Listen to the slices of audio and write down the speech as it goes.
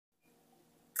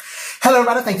Hello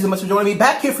everybody, thank you so much for joining me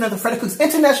back here for another Freddy Cooks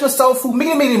International Soul Food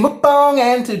Media Mukbang,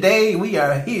 and today we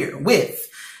are here with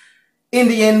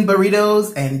Indian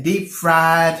burritos and deep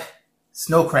fried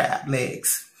snow crab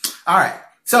legs. Alright,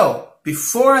 so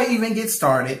before I even get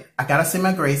started, I gotta say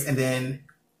my grace and then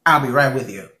I'll be right with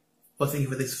you. Well, thank you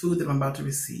for this food that I'm about to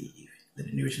receive. Let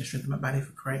it nourish and strengthen my body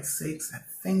for Christ's sakes. I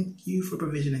thank you for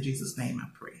provision in Jesus' name, I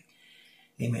pray.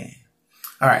 Amen.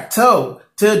 Alright, so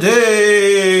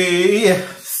today,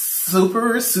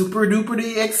 super duper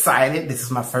excited. This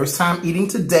is my first time eating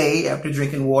today after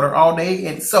drinking water all day,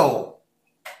 and so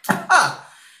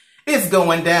it's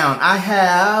going down. I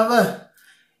have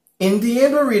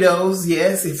Indian burritos.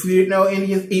 Yes, if you didn't know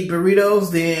Indians eat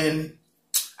burritos, then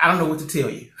I don't know what to tell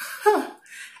you.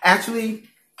 Actually,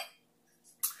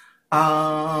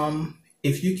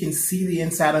 if you can see the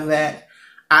inside of that,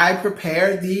 I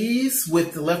prepared these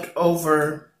with the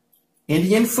leftover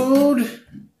Indian food.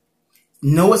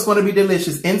 Know it's going to be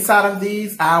delicious. Inside of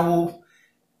these, I'll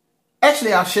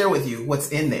share with you what's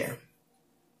in there.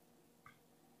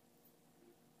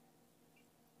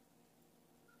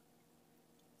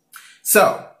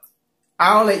 So,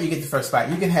 I'll let you get the first bite.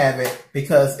 You can have it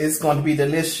because it's going to be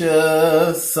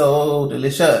delicious. So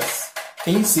delicious.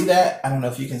 Can you see that? I don't know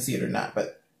if you can see it or not,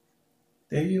 but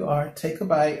there you are. Take a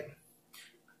bite.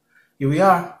 Here we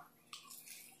are.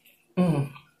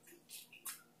 Mmm.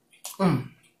 Mmm.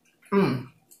 Mmm.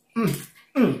 Mmm.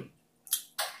 Mmm.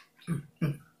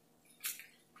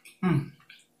 Mmm.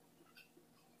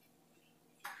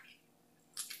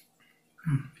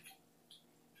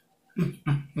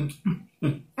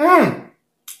 Mmm.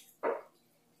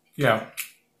 Yeah.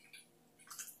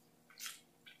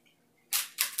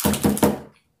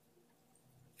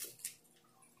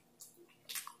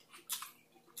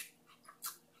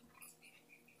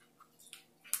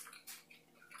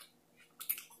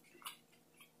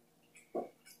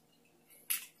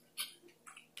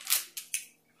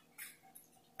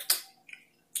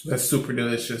 That's super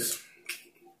delicious.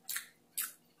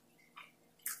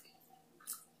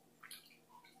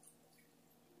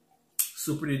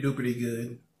 Super duper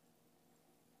good.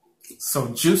 So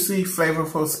juicy,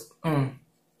 flavorful. Mmm.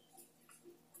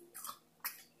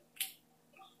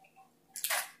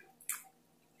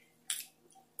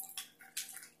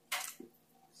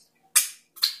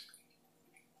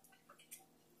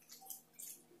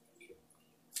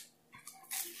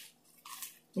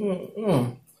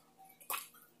 Mmm.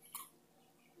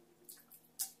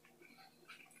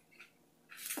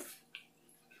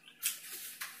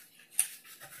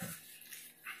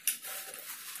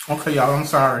 Okay, y'all, I'm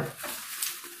sorry.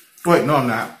 Wait, no, I'm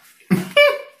not.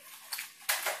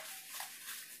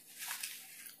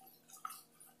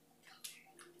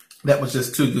 That was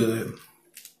just too good.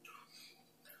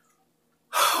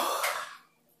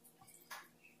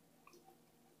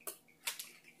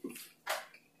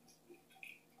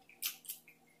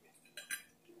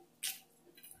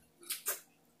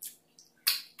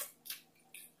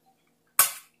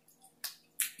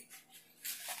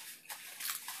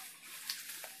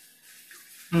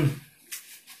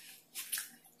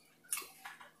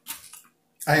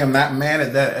 I am not mad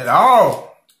at that at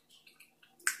all.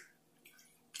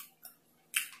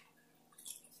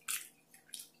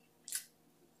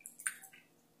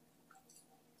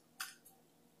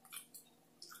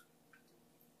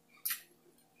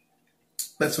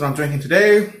 That's what I'm drinking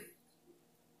today.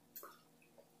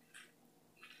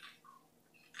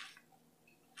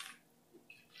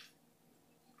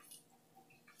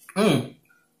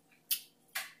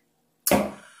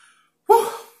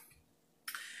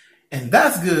 And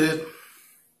that's good.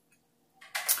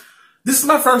 This is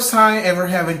my first time ever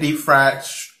having deep fried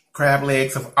crab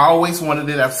legs. I've always wanted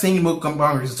it. I've seen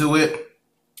mukbangers do it.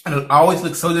 And it always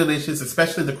looks so delicious,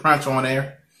 especially the crunch on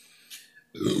there.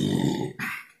 The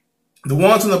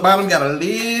ones on the bottom got a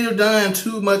little done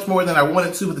too much more than I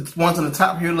wanted to, but the ones on the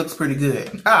top here looks pretty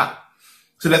good.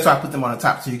 So that's why I put them on the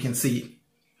top so you can see.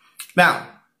 Now,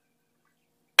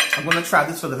 I'm going to try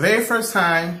this for the very first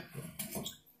time.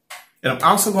 And I'm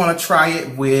also going to try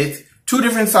it with two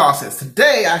different sauces.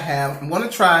 Today I'm going to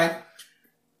try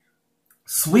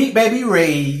Sweet Baby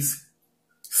Ray's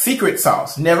secret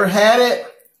sauce. Never had it.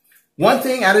 One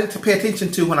thing I didn't pay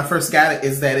attention to when I first got it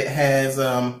is that it has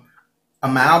a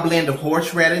mild blend of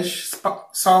horseradish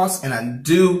sauce, and I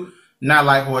do not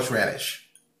like horseradish.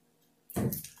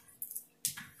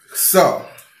 So,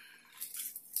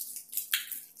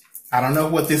 I don't know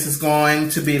what this is going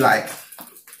to be like,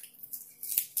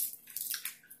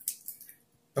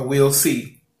 but we'll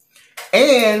see.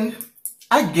 And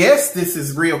I guess this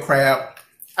is real crab.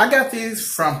 I got these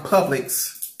from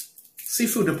Publix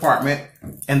seafood department,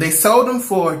 and they sold them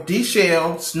for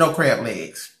de-shelled snow crab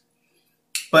legs.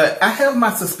 But I have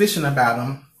my suspicion about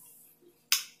them.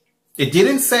 It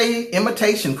didn't say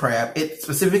imitation crab. It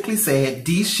specifically said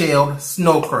de-shelled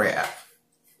snow crab.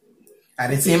 I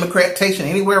didn't see imitation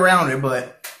anywhere around it,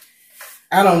 but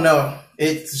I don't know.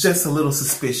 It's just a little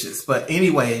suspicious. But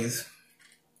anyways,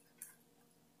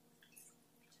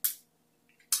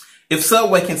 if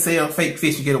Subway can sell fake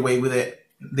fish and get away with it,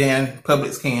 then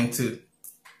Publix can too.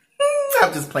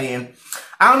 I'm just playing.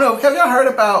 I don't know. Have y'all heard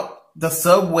about the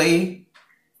Subway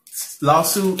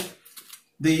lawsuit?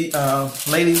 The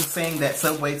lady saying that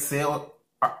Subway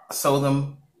sold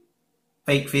them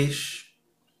fake fish.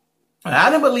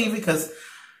 I didn't believe it because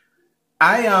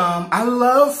I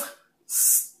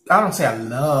don't say I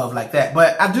love like that,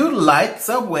 but I do like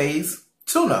Subway's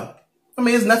tuna. I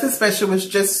mean, it's nothing special. It's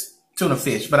just tuna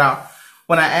fish. But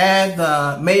when I add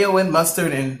the mayo and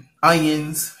mustard and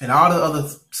onions and all the other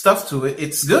stuff to it,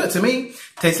 it's good to me.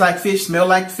 Tastes like fish, smell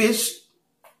like fish,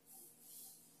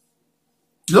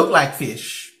 look like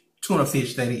fish, tuna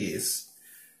fish that is.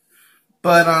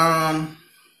 But I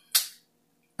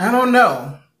don't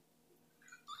know.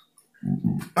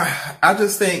 I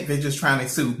just think they're just trying to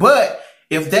sue. But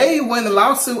if they win the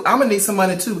lawsuit, I'm gonna need some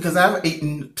money too, because I've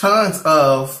eaten tons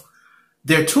of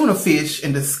their tuna fish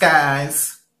in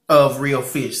disguise of real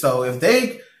fish. So if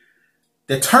they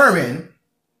determine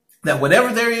that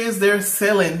whatever there is they're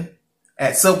selling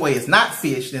at Subway is not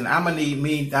fish, then I'm gonna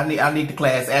need I need the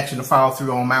class action to follow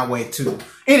through on my way too.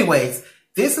 Anyways,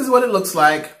 this is what it looks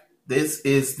like. This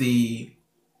is the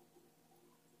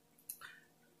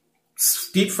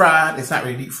deep fried. It's not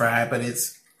really deep fried, but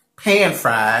it's pan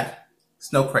fried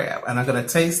snow crab. And I'm gonna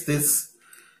taste this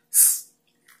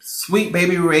Sweet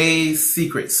Baby Ray's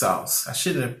secret sauce. I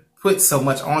shouldn't have put so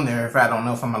much on there if I don't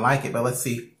know if I'm gonna like it, but let's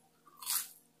see.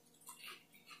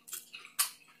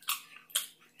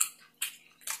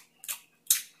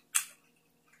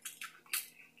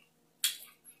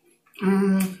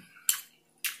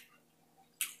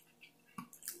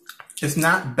 It's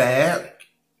not bad.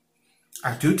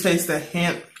 I do taste a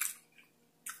hint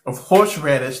of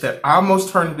horseradish that almost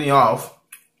turned me off,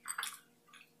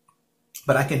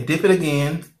 but I can dip it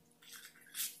again.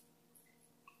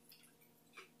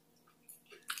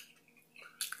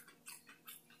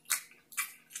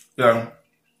 So,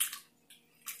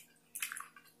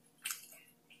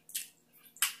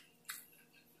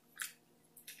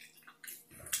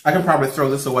 I can probably throw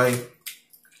this away.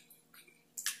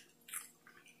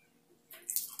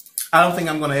 I don't think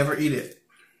I'm going to ever eat it.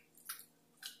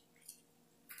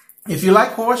 If you like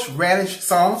horseradish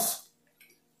sauce,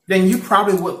 then you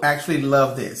probably would actually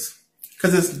love this.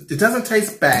 Because it doesn't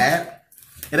taste bad.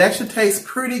 It actually tastes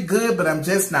pretty good, but I'm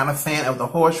just not a fan of the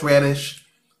horseradish.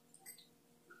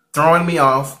 Throwing me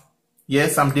off.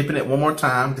 Yes, I'm dipping it one more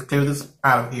time to clear this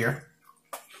out of here.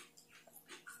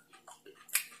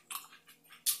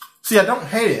 See, I don't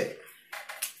hate it.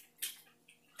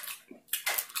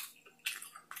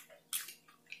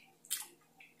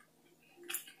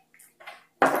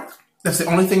 That's the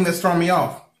only thing that's thrown me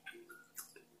off.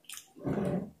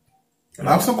 I'm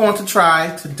also going to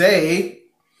try today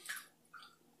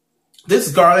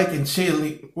this garlic and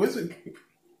chili. What is it?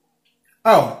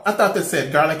 Oh, I thought this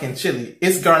said garlic and chili.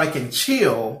 It's garlic and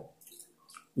chill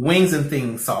wings and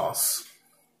things sauce.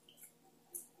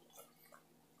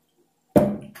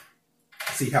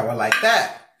 See how I like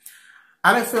that.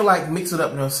 I didn't feel like mixing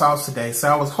up no sauce today,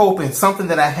 so I was hoping something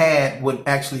that I had would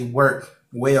actually work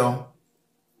well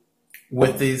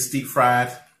with these deep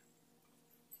fried.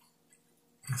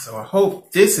 So I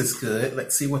hope this is good.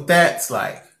 Let's see what that's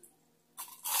like.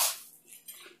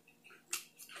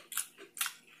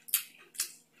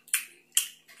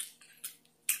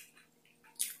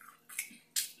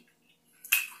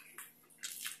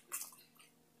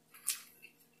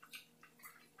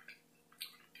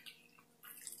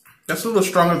 That's a little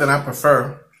stronger than I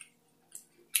prefer.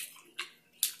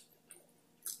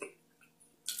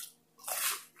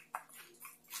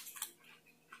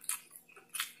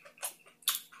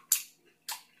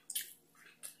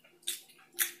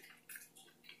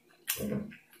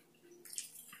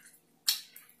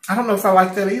 I don't know if I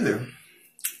like that either.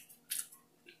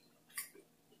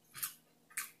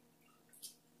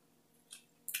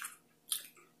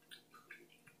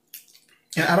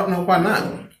 And I don't know why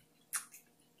not.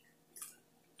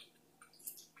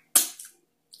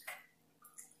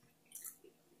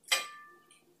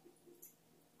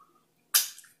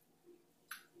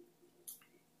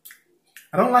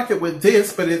 I don't like it with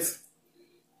this, but it's...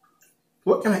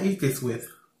 What can I eat this with?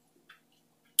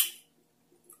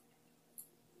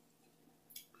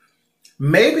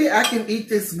 Maybe I can eat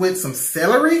this with some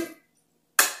celery.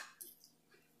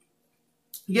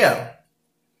 Yeah,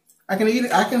 I can eat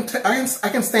it. I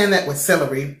can stand that with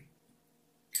celery.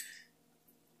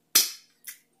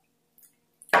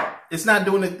 It's not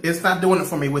doing it. It's not doing it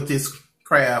for me with this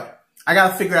crab. I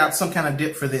gotta figure out some kind of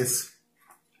dip for this.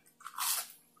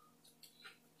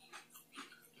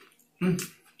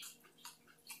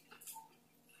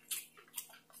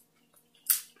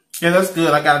 Yeah, that's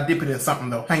good. I gotta dip it in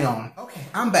something though. Hang on. Okay,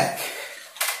 I'm back.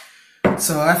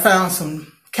 So I found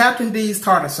some Captain D's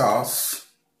tartar sauce.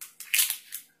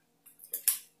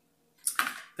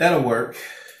 That'll work.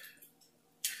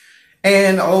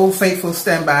 And Old Faithful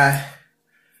standby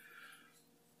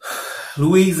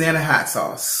Louisiana hot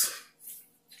sauce.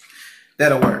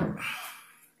 That'll work.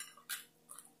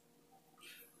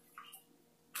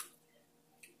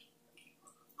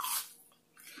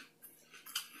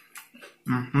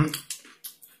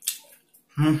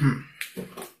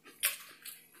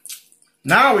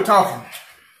 Now we're talking.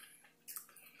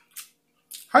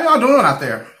 How y'all doing out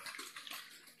there?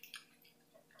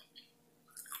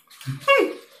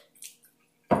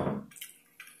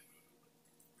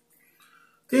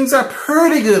 Things are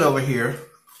pretty good over here.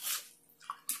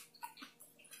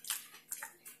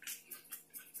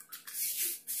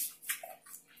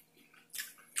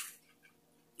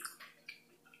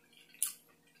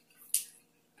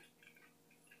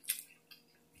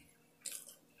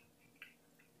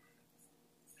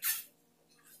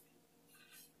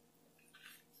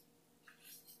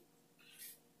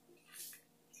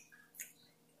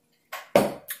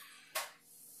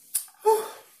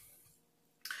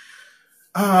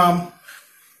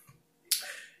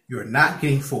 You're not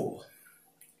getting full.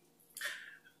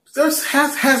 There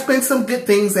has been some good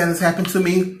things that has happened to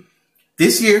me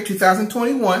this year,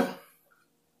 2021.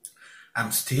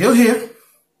 I'm still here.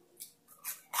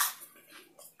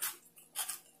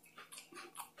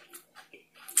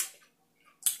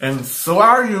 And so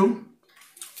are you.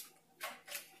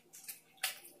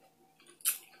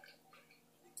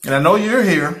 And I know you're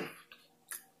here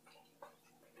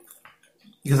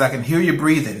because I can hear you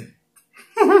breathing.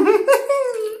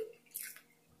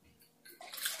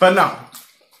 But no.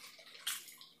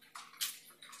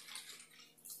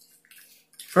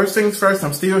 First things first,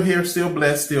 I'm still here, still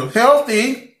blessed, still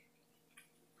healthy.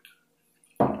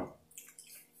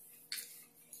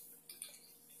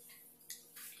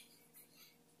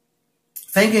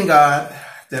 Thanking God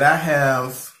that I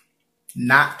have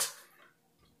not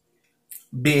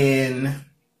been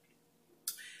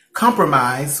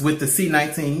compromised with the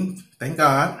C-19. Thank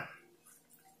God.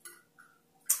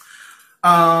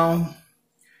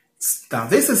 Now,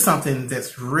 this is something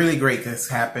that's really great that's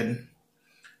happened.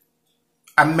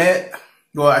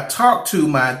 I talked to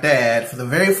my dad for the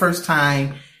very first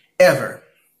time ever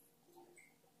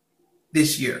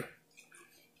this year.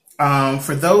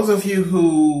 For those of you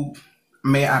who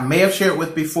I may have shared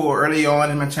with before early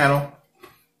on in my channel,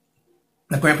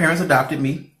 my grandparents adopted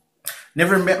me.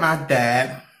 Never met my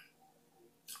dad.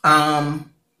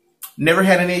 Never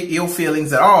had any ill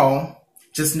feelings at all.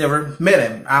 Just never met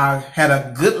him. I had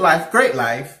a good life, great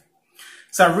life.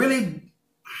 So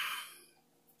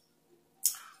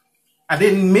I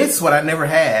didn't miss what I never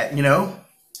had, you know.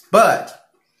 But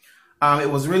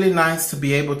it was really nice to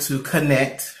be able to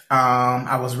connect.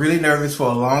 I was really nervous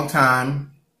for a long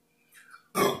time.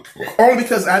 Only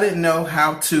because I didn't know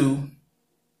how to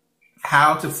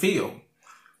feel,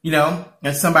 you know,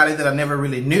 as somebody that I never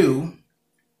really knew.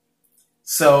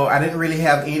 So I didn't really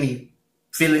have any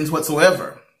feelings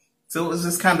whatsoever. So it was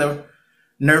just kind of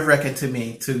nerve-wracking to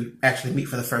me to actually meet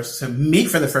for the first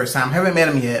time. I haven't met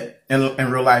him yet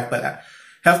in real life, but I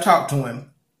have talked to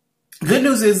him. Good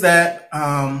news is that,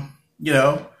 you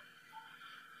know,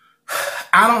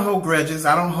 I don't hold grudges.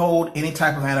 I don't hold any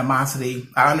type of animosity.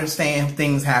 I understand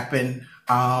things happen,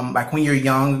 like when you're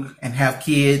young and have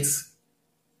kids.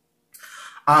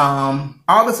 All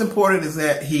that's important is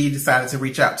that he decided to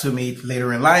reach out to me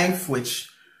later in life, which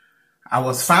I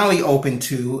was finally open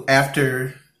to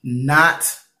after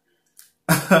not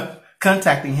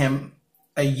contacting him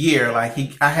a year. Like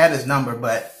I had his number,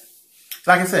 but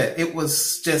like I said, it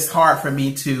was just hard for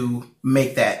me to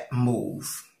make that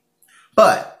move.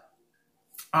 But,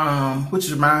 which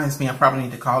reminds me, I probably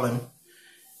need to call him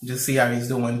and just see how he's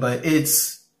doing. But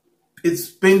it's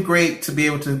been great to be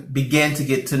able to begin to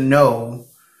get to know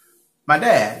my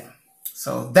dad.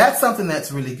 So that's something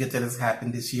that's really good that has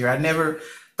happened this year. I never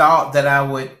thought that I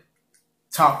would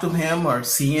talk to him or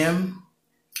see him.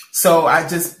 So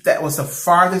that was the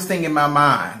farthest thing in my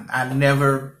mind. I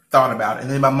never thought about it.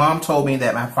 And then my mom told me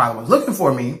that my father was looking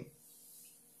for me.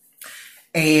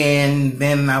 And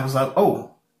then I was like,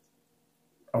 oh,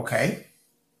 Okay.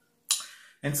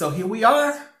 And so here we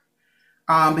are,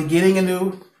 beginning a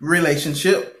new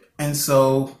relationship. And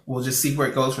so we'll just see where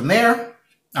it goes from there.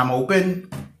 I'm open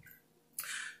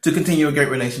to continue a great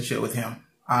relationship with him.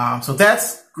 So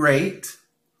that's great.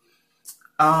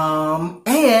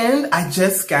 And I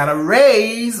just got a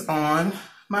raise on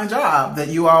my job that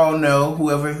you all know,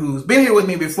 who's been here with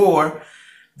me before,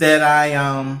 that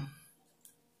I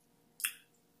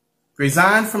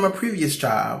resigned from a previous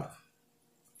job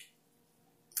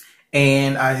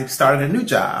and I started a new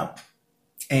job,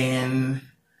 and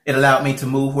it allowed me to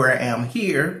move where I am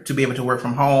here to be able to work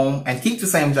from home and keep the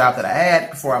same job that I had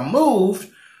before I moved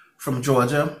from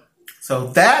Georgia. So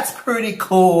that's pretty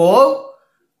cool.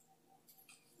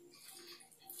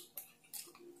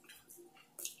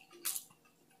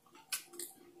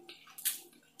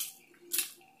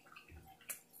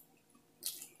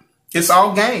 It's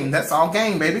all game. That's all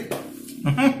game, baby.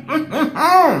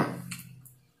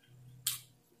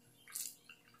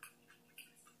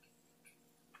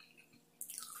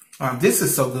 This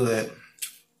is so good.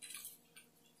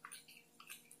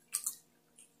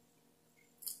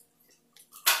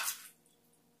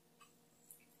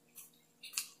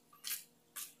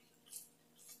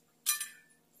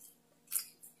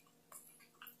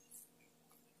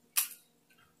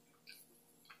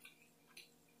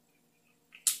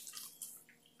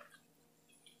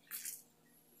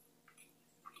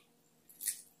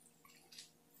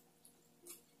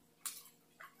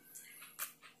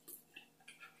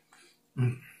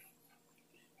 Mm.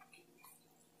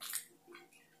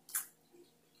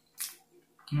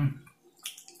 Mm.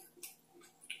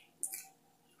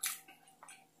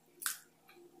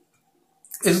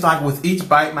 It's like with each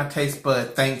bite, my taste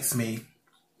bud thanks me.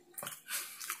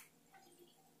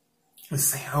 Let's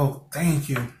say, oh, thank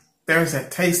you. There's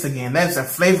that taste again. There's that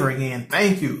flavor again.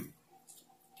 Thank you.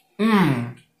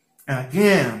 And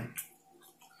again.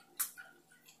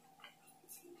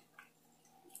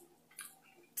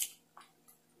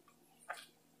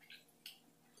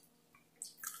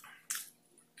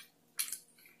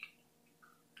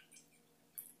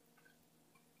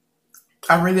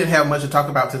 I really didn't have much to talk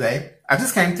about today. I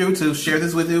just came through to share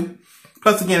this with you.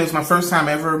 Plus, again, it was my first time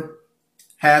ever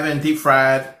having deep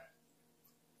fried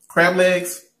crab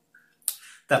legs.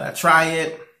 That I try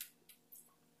it.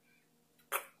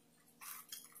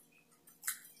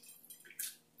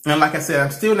 And like I said,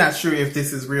 I'm still not sure if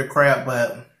this is real crab,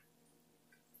 but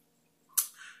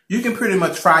you can pretty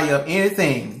much fry up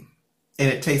anything and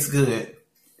it tastes good.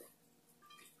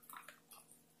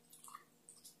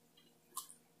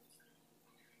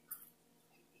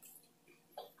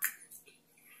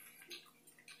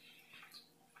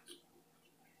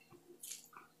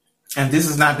 And this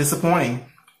is not disappointing.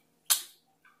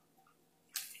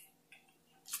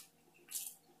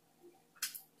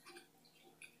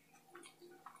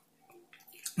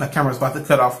 My camera's about to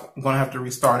cut off. I'm going to have to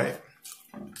restart it.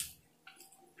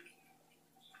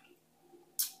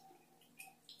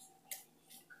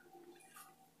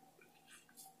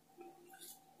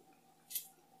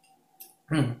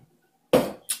 And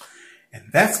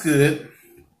that's good.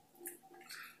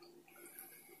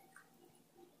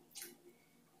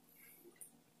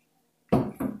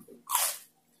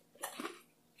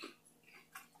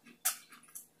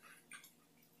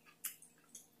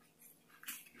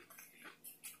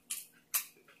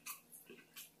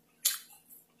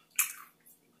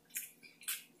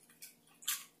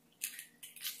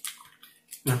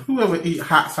 Now, whoever eat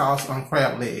hot sauce on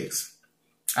crab legs?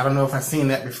 I don't know if I've seen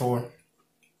that before.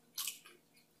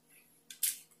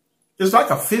 It's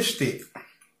like a fish stick.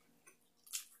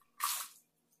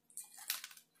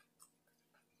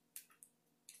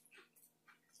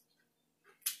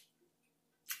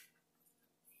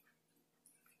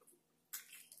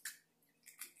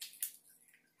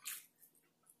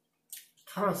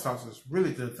 Tartar sauce is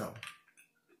really good though.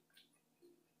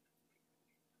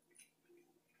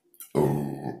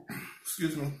 Oh,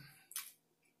 excuse me.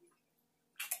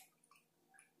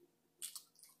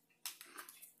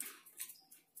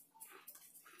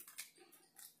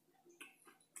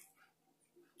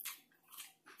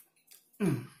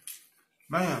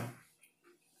 Man.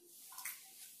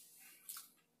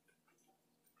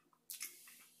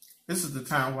 This is the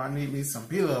time where I need me some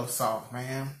pilaf sauce,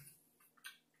 man.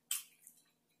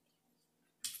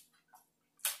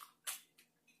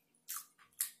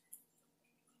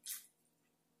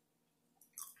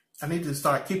 I need to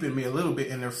start keeping me a little bit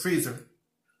in the freezer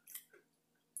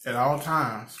at all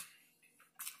times.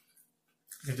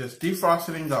 And just defrost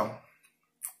it and go.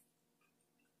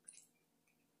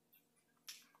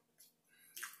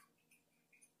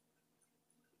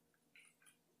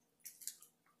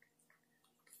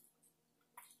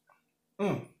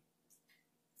 Mm.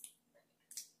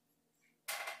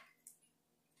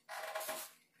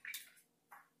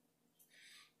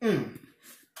 Mm.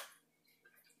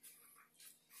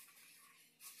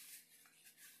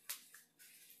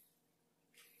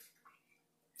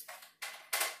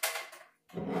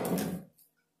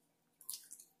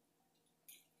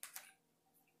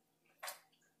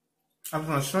 I'm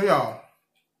gonna show y'all.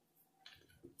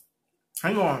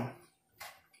 Hang on.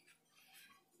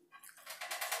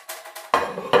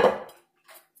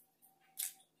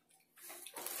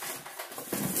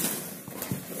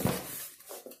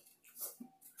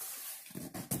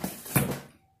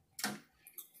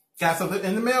 Got something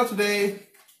in the mail today.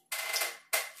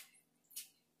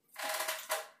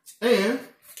 And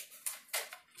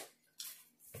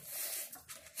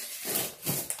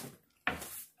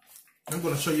I'm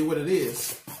going to show you what it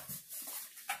is.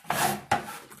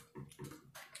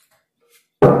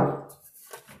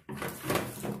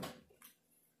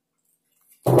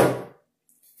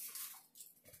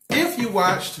 If you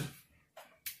watched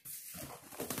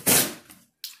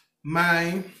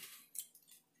my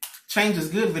Change is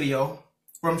Good video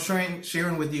where I'm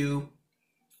sharing with you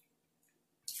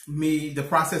the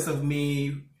process of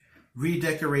me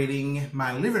redecorating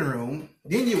my living room,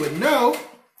 then you would know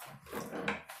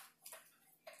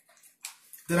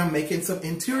that I'm making some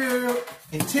interior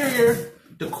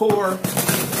decor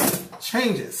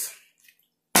changes.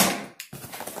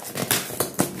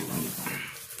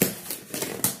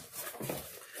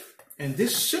 And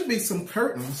this should be some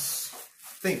curtains.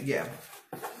 I think, yeah.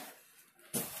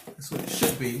 That's what it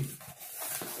should be.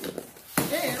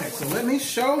 Okay, so let me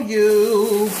show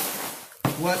you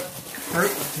what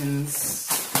curtains.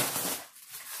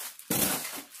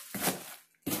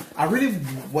 I really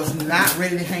was not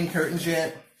ready to hang curtains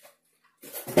yet,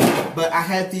 but I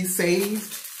had these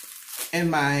saved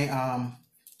in my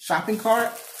shopping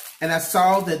cart, and I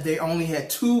saw that they only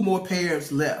had 2 more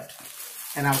pairs left.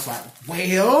 And I was like,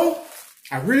 well,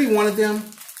 I really wanted them,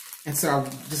 and so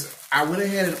I went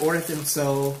ahead and ordered them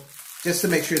so just to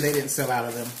make sure they didn't sell out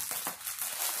of them.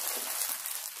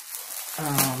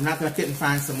 Not that I couldn't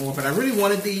find some more, but I really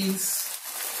wanted these.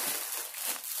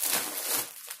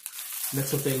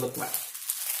 That's what they look like.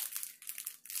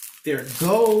 They're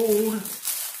gold.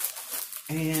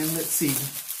 And let's see.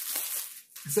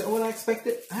 Is that what I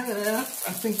expected? I don't know.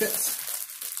 I think that's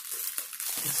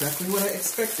exactly what I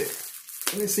expected.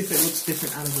 Let me see if it looks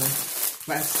different out of the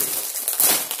plastic.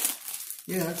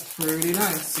 Yeah, that's pretty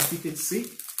nice, if you can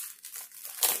see.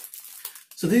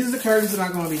 So these are the curtains that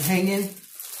I'm going to be hanging.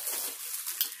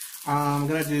 I'm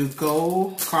going to do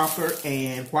gold, copper,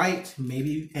 and white,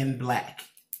 maybe, and black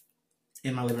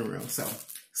in my living room. So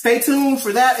stay tuned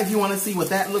for that if you want to see what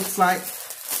that looks like.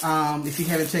 If you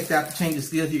haven't checked out the Change is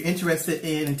Good, if you're interested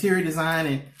in interior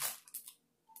design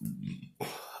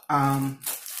and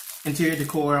interior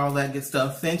decor, all that good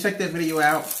stuff, then check that video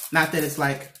out. Not that it's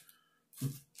like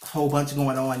a whole bunch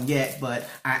going on yet, but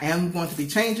I am going to be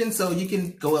changing, so you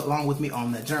can go along with me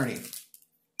on that journey.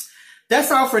 That's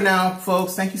all for now,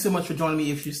 folks. Thank you so much for joining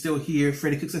me. If you're still here,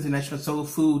 Freddy Cooks International Soul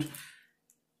Food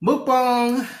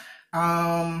Mukbang.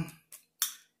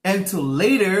 Until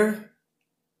later,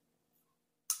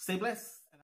 stay blessed.